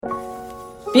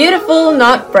Beautiful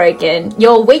Not Broken,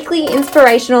 your weekly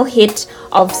inspirational hit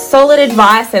of solid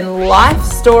advice and life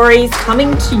stories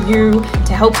coming to you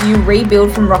to help you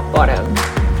rebuild from rock bottom.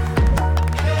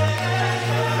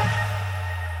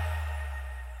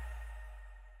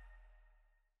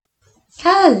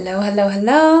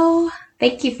 Hello.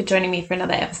 Thank you for joining me for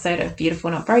another episode of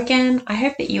Beautiful Not Broken. I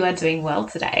hope that you are doing well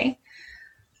today.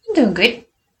 I'm doing good.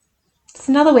 It's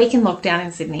another week in lockdown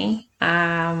in Sydney.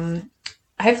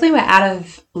 Hopefully we're out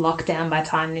of lockdown by the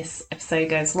time this episode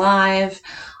goes live.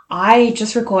 I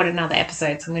just recorded another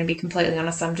episode, so I'm going to be completely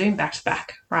honest. I'm doing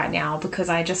back-to-back right now because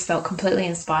I just felt completely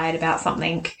inspired about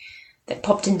something that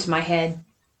popped into my head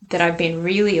that I've been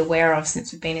really aware of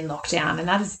since we've been in lockdown, and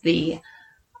that is the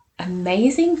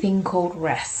amazing thing called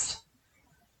rest.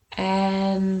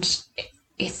 And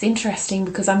it's interesting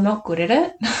because I'm not good at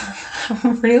it.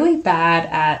 I'm really bad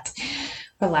at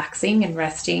relaxing and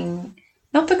resting.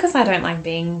 Not because I don't like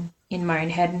being in my own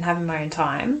head and having my own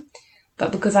time,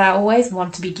 but because I always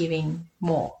want to be giving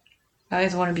more. I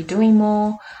always want to be doing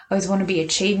more. I always want to be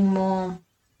achieving more.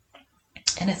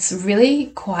 And it's really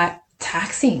quite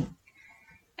taxing.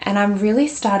 And I'm really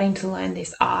starting to learn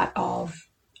this art of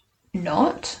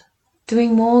not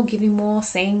doing more, giving more,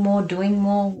 seeing more, doing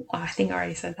more. I think I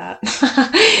already said that.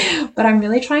 But I'm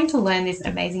really trying to learn this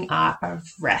amazing art of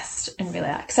rest and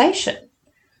relaxation.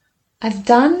 I've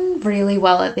done really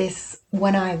well at this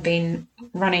when I've been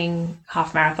running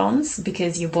half marathons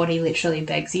because your body literally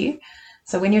begs you.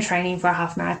 So when you're training for a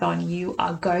half marathon, you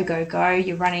are go.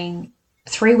 You're running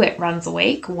 3 wet runs a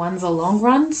week. One's a long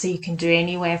run, so you can do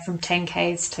anywhere from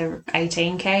 10Ks to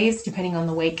 18Ks, depending on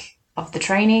the week of the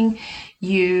training.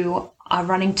 You are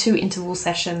running 2 interval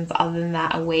sessions other than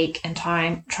that a week and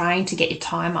trying to get your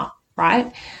time up.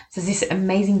 Right? So there's this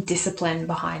amazing discipline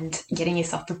behind getting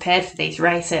yourself prepared for these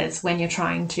races when you're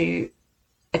trying to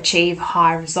achieve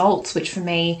high results, which for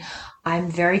me, I'm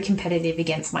very competitive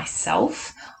against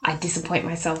myself. I disappoint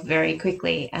myself very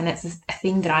quickly, and it's a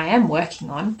thing that I am working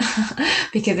on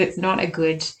because it's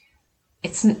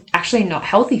actually not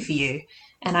healthy for you.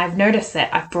 And I've noticed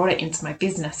that I've brought it into my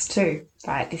business too,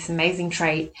 right? This amazing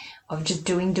trait of just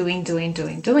doing.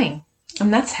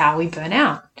 And that's how we burn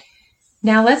out.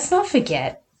 Now, let's not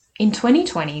forget, in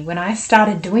 2020, when I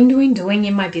started doing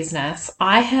in my business,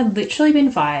 I had literally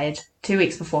been fired 2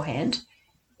 weeks beforehand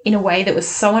in a way that was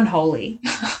so unholy.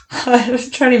 I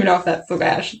don't even know if that's the way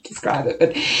I should describe it,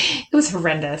 but it was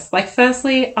horrendous. Like,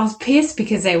 firstly, I was pissed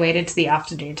because they waited to the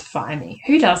afternoon to fire me.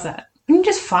 Who does that? You can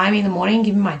just fire me in the morning and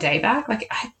give me my day back? Like,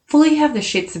 I fully have the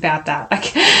shits about that.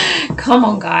 Like, come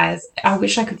on, guys. I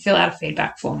wish I could fill out a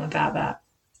feedback form about that.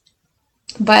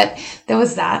 But there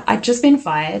was that. I'd just been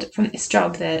fired from this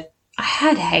job that I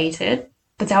had hated,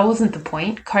 but that wasn't the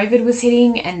point. COVID was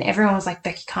hitting and everyone was like,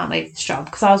 Beck, you can't leave this job,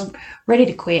 because I was ready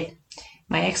to quit.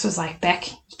 My ex was like,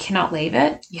 Beck, you cannot leave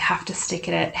it. You have to stick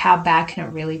at it. How bad can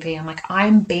it really be? I'm like,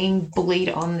 I'm being bullied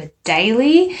on the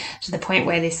daily to the point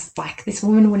where this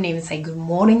woman wouldn't even say good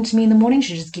morning to me in the morning.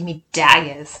 She'd just give me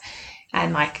daggers.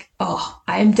 And I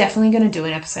am definitely going to do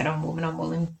an episode on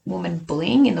woman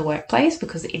bullying in the workplace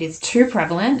because it is too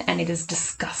prevalent and it is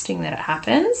disgusting that it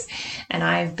happens. And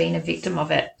I've been a victim of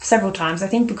it several times. I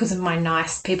think because of my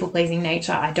nice people-pleasing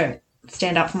nature, I don't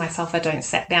stand up for myself. I don't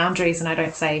set boundaries and I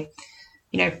don't say,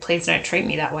 please don't treat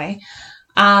me that way.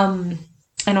 And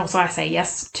also I say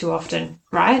yes too often,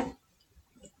 right?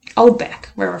 Old Beck,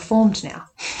 we're reformed now.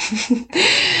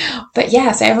 But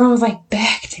yeah, so everyone was like,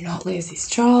 Beck, do not lose this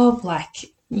job.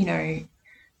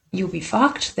 You'll be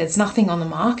fucked. There's nothing on the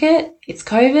market. It's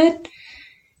COVID.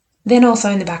 Then also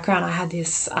in the background, I had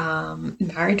this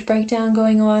marriage breakdown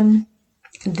going on.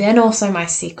 Then also my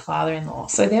sick father-in-law.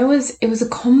 So it was a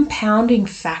compounding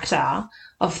factor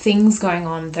of things going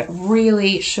on that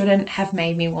really shouldn't have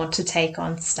made me want to take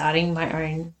on starting my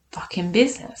own fucking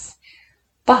business.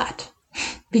 But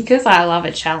because I love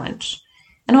a challenge,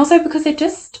 and also because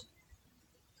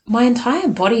my entire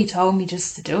body told me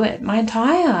just to do it.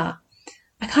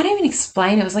 I can't even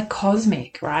explain. It was like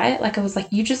cosmic, right? Like I was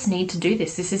like, you just need to do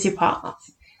this. This is your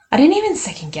path. I didn't even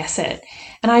second guess it.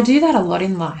 And I do that a lot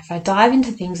in life. I dive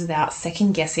into things without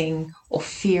second guessing or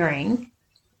fearing.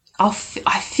 I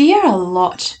fear a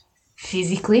lot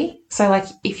physically. So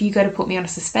if you go to put me on a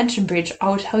suspension bridge, I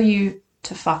will tell you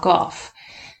to fuck off.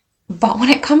 But when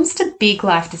it comes to big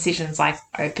life decisions like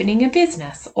opening a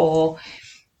business or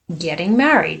getting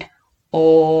married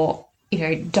or,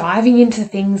 diving into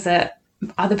things that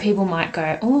other people might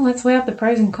go, oh, let's weigh up the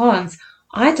pros and cons,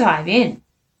 I dive in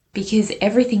because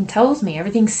everything tells me,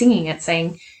 everything's singing, it's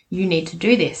saying, you need to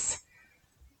do this.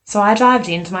 So I dived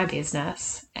into my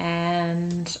business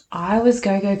and I was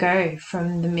go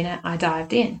from the minute I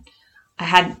dived in. I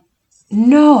had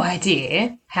no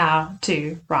idea how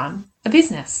to run a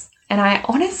business. And I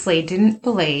honestly didn't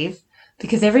believe,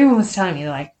 because everyone was telling me,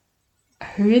 like,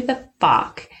 who the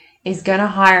fuck is going to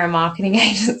hire a marketing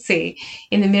agency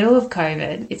in the middle of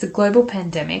COVID? It's a global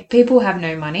pandemic. People have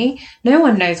no money. No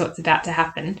one knows what's about to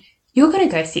happen. You're going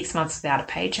to go 6 months without a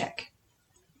paycheck.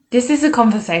 This is the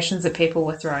conversations that people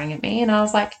were throwing at me. And I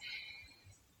was like,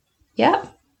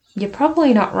 yep, you're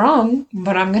probably not wrong,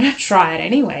 but I'm going to try it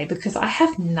anyway because I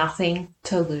have nothing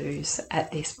to lose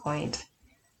at this point.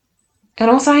 And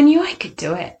also I knew I could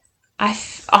do it. I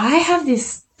have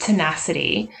this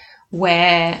tenacity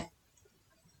where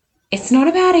it's not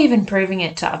about even proving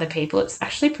it to other people. It's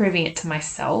actually proving it to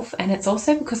myself. And it's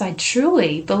also because I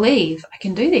truly believe I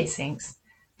can do these things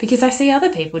because I see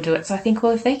other people do it. So I think,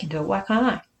 well, if they can do it, why can't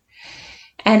I?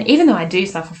 And even though I do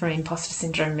suffer from imposter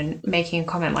syndrome, and making a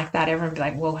comment like that, everyone would be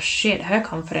like, well, shit, her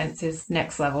confidence is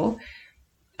next level.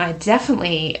 I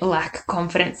definitely lack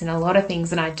confidence in a lot of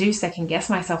things, and I do second guess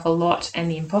myself a lot, and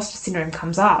the imposter syndrome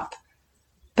comes up.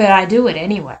 But I do it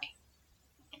anyway.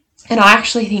 And I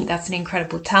actually think that's an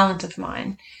incredible talent of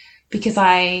mine because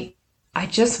I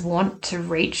just want to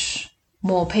reach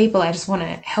more people. I just want to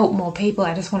help more people.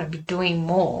 I just want to be doing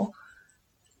more.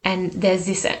 And there's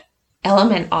this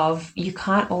element of you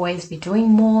can't always be doing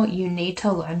more. You need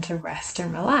to learn to rest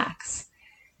and relax.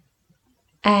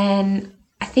 And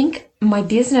I think my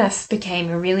business became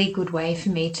a really good way for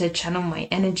me to channel my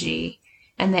energy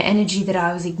and the energy that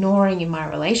I was ignoring in my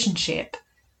relationship,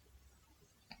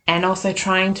 and also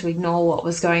trying to ignore what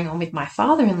was going on with my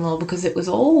father-in-law because it was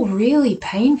all really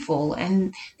painful,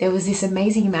 and there was this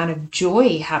amazing amount of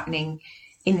joy happening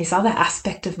in this other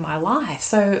aspect of my life.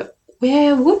 So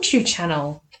where would you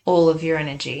channel all of your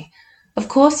energy? Of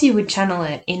course you would channel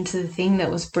it into the thing that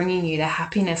was bringing you the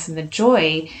happiness and the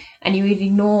joy, and you would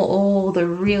ignore all the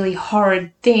really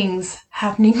horrid things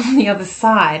happening on the other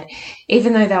side,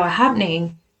 even though they were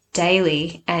happening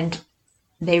daily and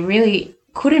they really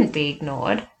couldn't be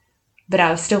ignored. But I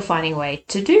was still finding a way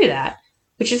to do that,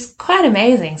 which is quite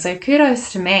amazing. So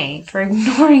kudos to me for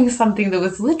ignoring something that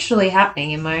was literally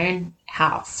happening in my own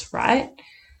house, right?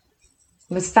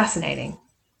 It was fascinating.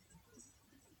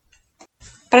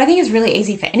 But I think it's really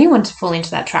easy for anyone to fall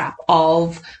into that trap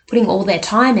of putting all their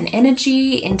time and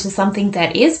energy into something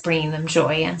that is bringing them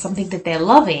joy and something that they're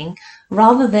loving,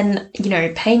 rather than,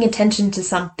 paying attention to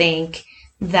something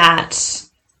that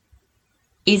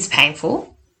is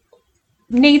painful,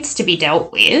 needs to be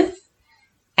dealt with,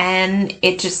 and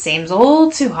it just seems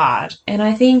all too hard. And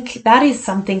I think that is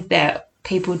something that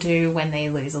people do when they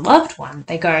lose a loved one.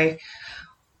 They go,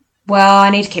 well, I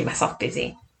need to keep myself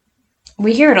busy.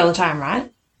 We hear it all the time, right?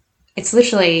 It's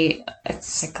literally,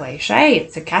 it's a cliche,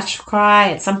 it's a catch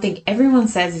cry, it's something everyone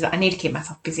says is, I need to keep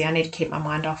myself busy, I need to keep my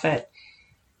mind off it.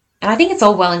 And I think it's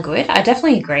all well and good. I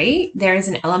definitely agree. There is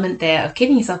an element there of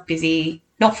keeping yourself busy,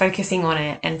 not focusing on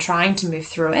it and trying to move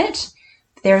through it.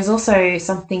 There is also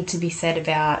something to be said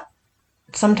about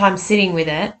sometimes sitting with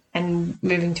it and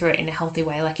moving through it in a healthy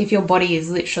way. Like if your body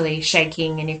is literally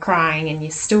shaking and you're crying and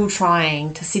you're still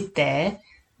trying to sit there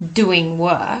doing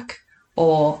work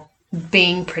or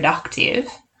being productive,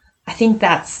 I think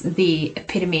that's the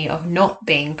epitome of not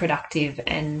being productive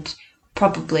and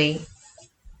probably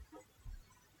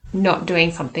not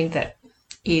doing something that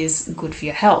is good for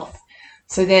your health.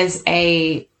 So there's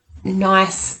a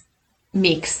nice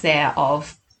mix there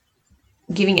of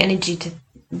giving energy to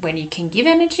when you can give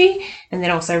energy, and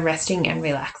then also resting and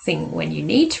relaxing when you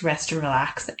need to rest and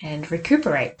relax and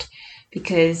recuperate.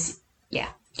 Because,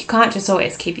 you can't just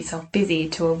always keep yourself busy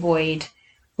to avoid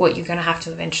what you're going to have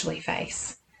to eventually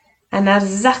face. And that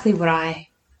is exactly what I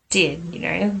did,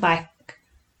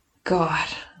 God,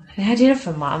 and I did it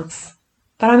for months.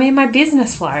 But I mean, my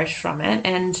business flourished from it,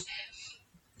 and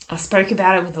I spoke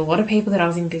about it with a lot of people that I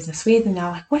was in business with, and they're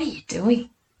like, what are you doing?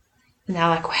 And they're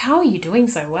like, how are you doing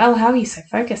so well? How are you so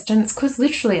focused? And it's because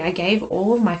literally I gave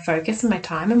all of my focus and my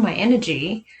time and my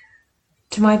energy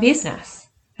to my business.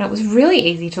 And it was really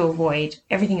easy to avoid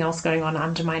everything else going on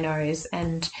under my nose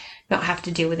and not have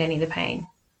to deal with any of the pain.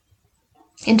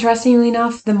 Interestingly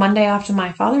enough, the Monday after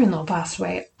my father-in-law passed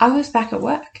away, I was back at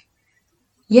work.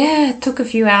 Yeah, took a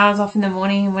few hours off in the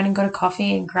morning and went and got a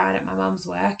coffee and cried at my mum's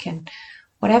work and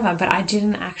whatever, but I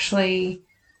didn't actually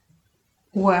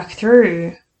work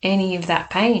through any of that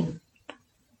pain.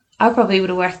 I probably would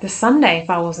have worked the Sunday if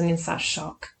I wasn't in such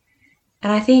shock.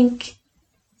 And I think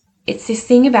it's this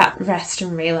thing about rest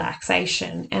and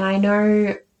relaxation. And I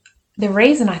know the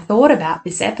reason I thought about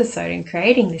this episode and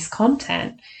creating this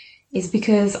content is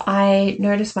because I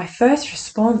noticed my first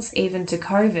response even to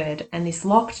COVID and this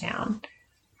lockdown,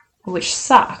 which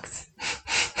sucked.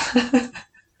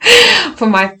 But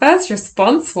my first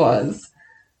response was,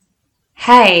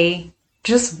 hey,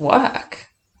 just work.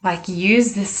 Like,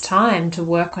 use this time to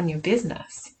work on your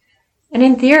business. And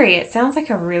in theory, it sounds like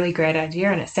a really great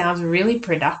idea and it sounds really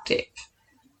productive.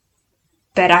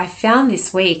 But I found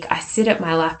this week, I sit at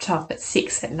my laptop at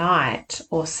 6 at night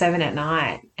or 7 at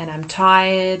night and I'm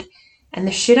tired and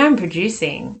the shit I'm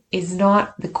producing is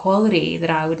not the quality that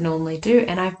I would normally do.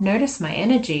 And I've noticed my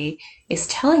energy is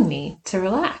telling me to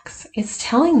relax. It's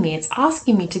telling me, it's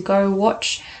asking me to go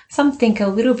watch something a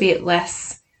little bit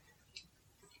less,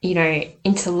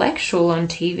 intellectual on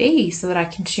TV so that I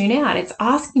can tune out. It's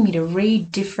asking me to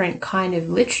read different kind of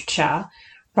literature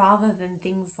rather than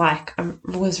things like, I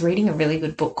was reading a really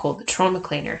good book called The Trauma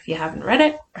Cleaner. If you haven't read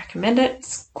it, recommend it.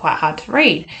 It's quite hard to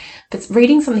read. But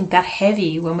reading something that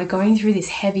heavy when we're going through this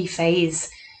heavy phase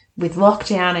with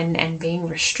lockdown and being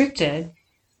restricted,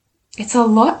 it's a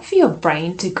lot for your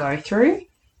brain to go through.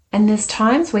 And there's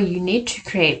times where you need to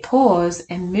create pause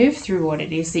and move through what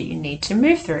it is that you need to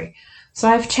move through. So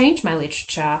I've changed my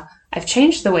literature. I've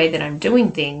changed the way that I'm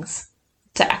doing things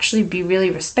to actually be really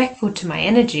respectful to my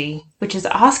energy, which is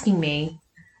asking me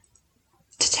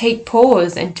to take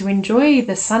pause and to enjoy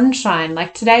the sunshine.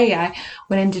 Like today, I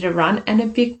went and did a run and a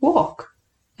big walk.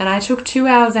 And I took 2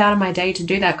 hours out of my day to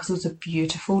do that because it was a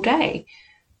beautiful day.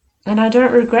 And I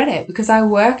don't regret it because I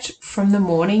worked from the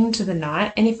morning to the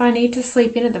night. And if I need to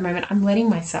sleep in at the moment, I'm letting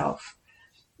myself.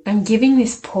 I'm giving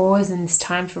this pause and this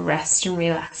time for rest and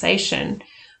relaxation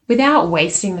without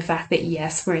wasting the fact that,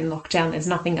 yes, we're in lockdown, there's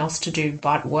nothing else to do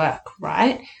but work,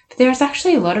 right? But there's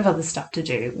actually a lot of other stuff to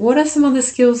do. What are some other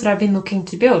skills that I've been looking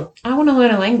to build? I want to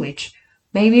learn a language.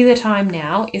 Maybe the time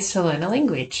now is to learn a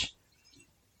language.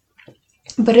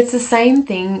 But it's the same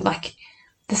thing, like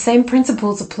the same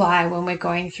principles apply when we're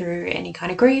going through any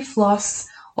kind of grief, loss,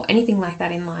 or anything like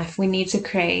that in life. We need to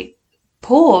create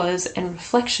pause and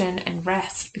reflection and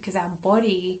rest because our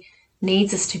body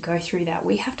needs us to go through that.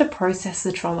 We have to process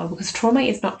the trauma because trauma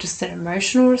is not just an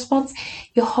emotional response.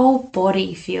 Your whole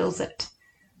body feels it.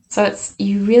 So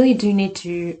you really do need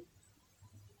to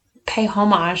pay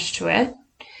homage to it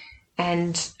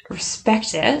and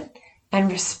respect it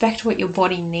and respect what your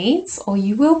body needs or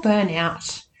you will burn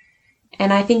out.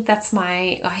 And I think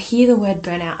I hear the word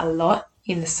burnout a lot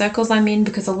in the circles I'm in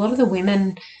because a lot of the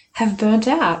women have burnt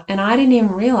out and I didn't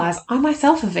even realize I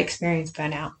myself have experienced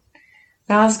burnout.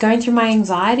 When I was going through my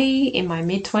anxiety in my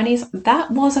mid-20s,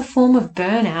 that was a form of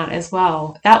burnout as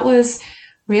well. That was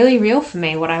really real for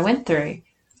me, what I went through.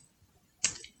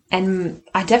 And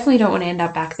I definitely don't want to end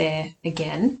up back there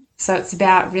again. So it's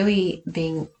about really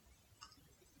being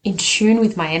in tune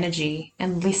with my energy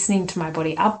and listening to my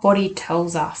body. Our body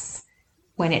tells us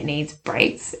when it needs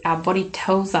breaks. Our body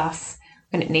tells us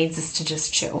when it needs us to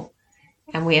just chill.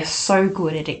 And we are so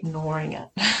good at ignoring it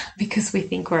because we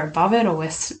think we're above it or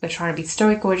we're trying to be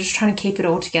stoic or we're just trying to keep it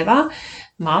all together.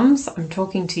 Mums, I'm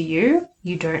talking to you.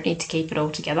 You don't need to keep it all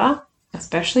together,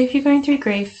 especially if you're going through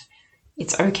grief.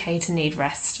 It's okay to need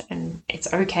rest and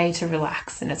it's okay to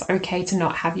relax and it's okay to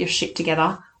not have your shit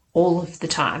together all of the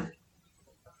time.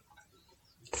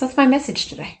 So that's my message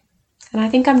today. And I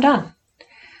think I'm done.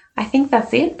 I think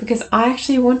that's it because I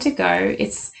actually want to go.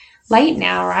 It's late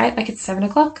now, right? Like it's 7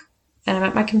 o'clock. And I'm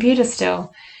at my computer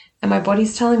still and my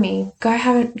body's telling me, go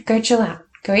chill out,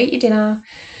 go eat your dinner,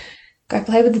 go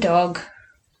play with the dog,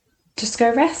 just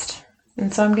go rest.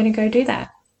 And so I'm going to go do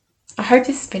that. I hope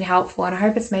this has been helpful and I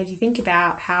hope it's made you think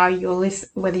about how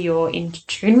whether you're in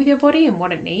tune with your body and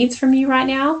what it needs from you right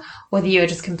now, whether you're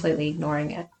just completely ignoring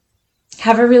it.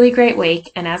 Have a really great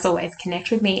week. And as always,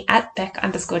 connect with me at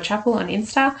Beck_Chappell on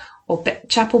Insta or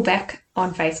Chappell Beck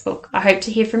on Facebook. I hope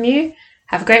to hear from you.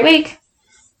 Have a great week.